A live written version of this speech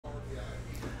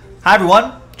Hi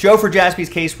everyone, Joe for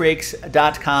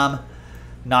JaspysCaseBreaks.com.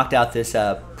 Knocked out this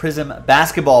PRIZM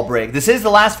basketball break. This is the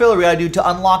last filler we gotta do to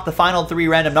unlock the final 3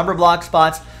 random number block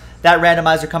spots. That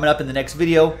randomizer coming up in the next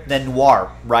video, then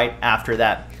Noir right after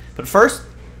that. But first,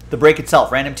 the break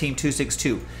itself, Random Team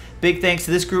 262. Big thanks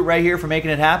to this group right here for making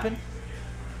it happen.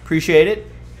 Appreciate it.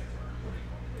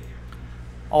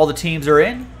 All the teams are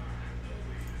in.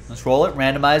 Let's roll it,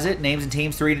 randomize it. Names and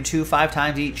teams 3 to 2, 5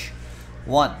 times each.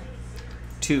 1,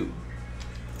 2,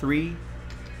 3,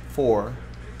 4,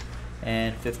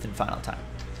 and 5th and final time.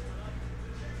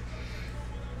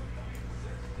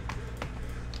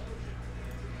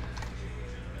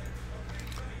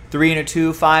 Three and a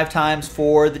 2, 5 times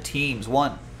for the teams.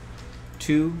 1,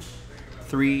 2,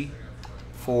 3,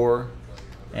 4,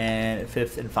 and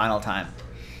 5th and final time.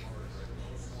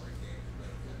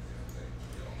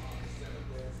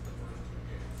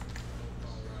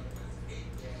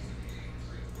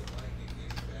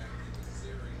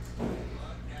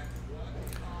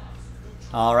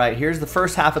 All right, here's the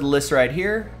first half of the list right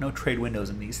here. No trade windows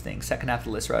in these things. Second half of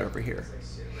the list right over here.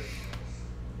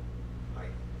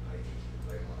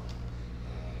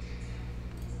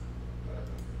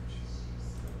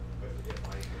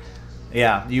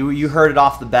 Yeah, you heard it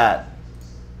off the bat.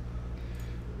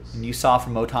 And you saw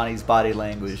from Otani's body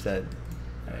language that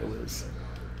it was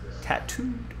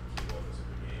tattooed.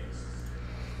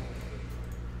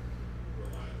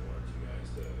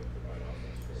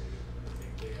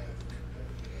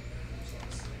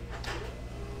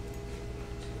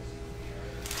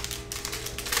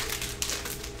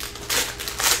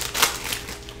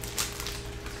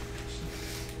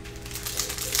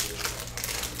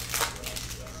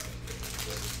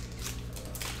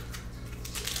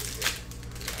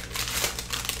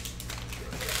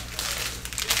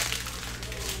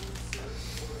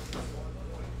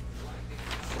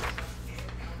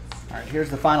 All right, here's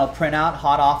the final printout,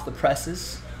 hot off the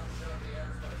presses.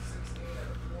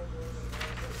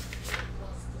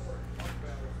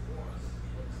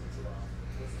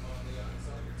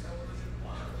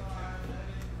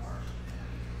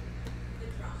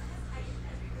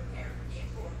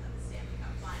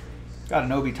 Got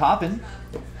an Obi Toppin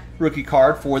rookie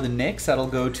card for the Knicks. That'll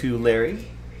go to Larry.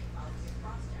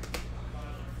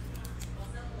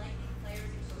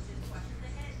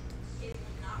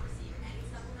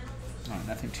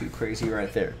 Nothing too crazy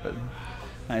right there, but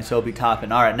nice Obi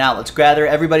Toppin. All right, now let's gather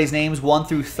everybody's names 1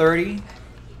 through 30.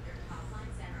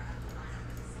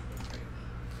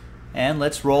 And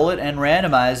let's roll it and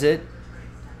randomize it.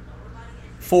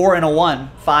 4 and a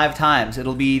 1, 5 times.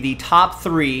 It'll be the top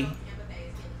 3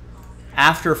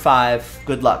 after 5.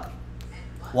 Good luck.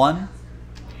 1,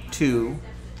 2,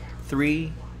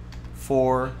 3,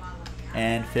 4,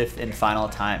 and 5th and final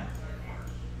time.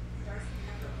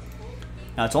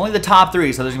 Now, it's only the top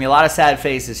 3, so there's going to be a lot of sad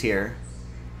faces here.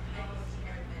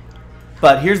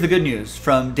 But here's the good news.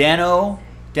 From Dano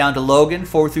down to Logan,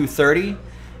 4 through 30,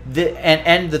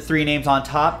 and the 3 names on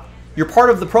top, you're part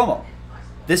of the promo.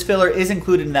 This filler is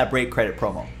included in that break credit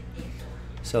promo.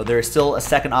 So there is still a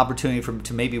second opportunity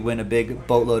to maybe win a big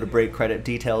boatload of break credit.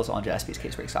 Details on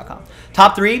JaspysCaseBreaks.com.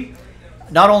 Top 3,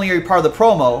 not only are you part of the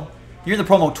promo, you're in the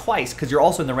promo twice because you're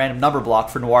also in the random number block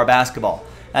for Noir Basketball.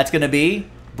 That's going to be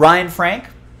Brian Frank,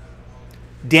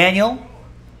 Daniel,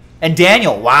 and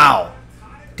Daniel. Wow.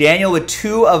 Daniel with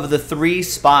 2 of the 3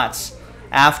 spots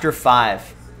after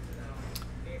 5.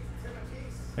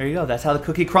 There you go. That's how the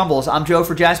cookie crumbles. I'm Joe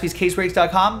for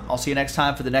JaspysCaseBreaks.com. I'll see you next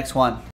time for the next one.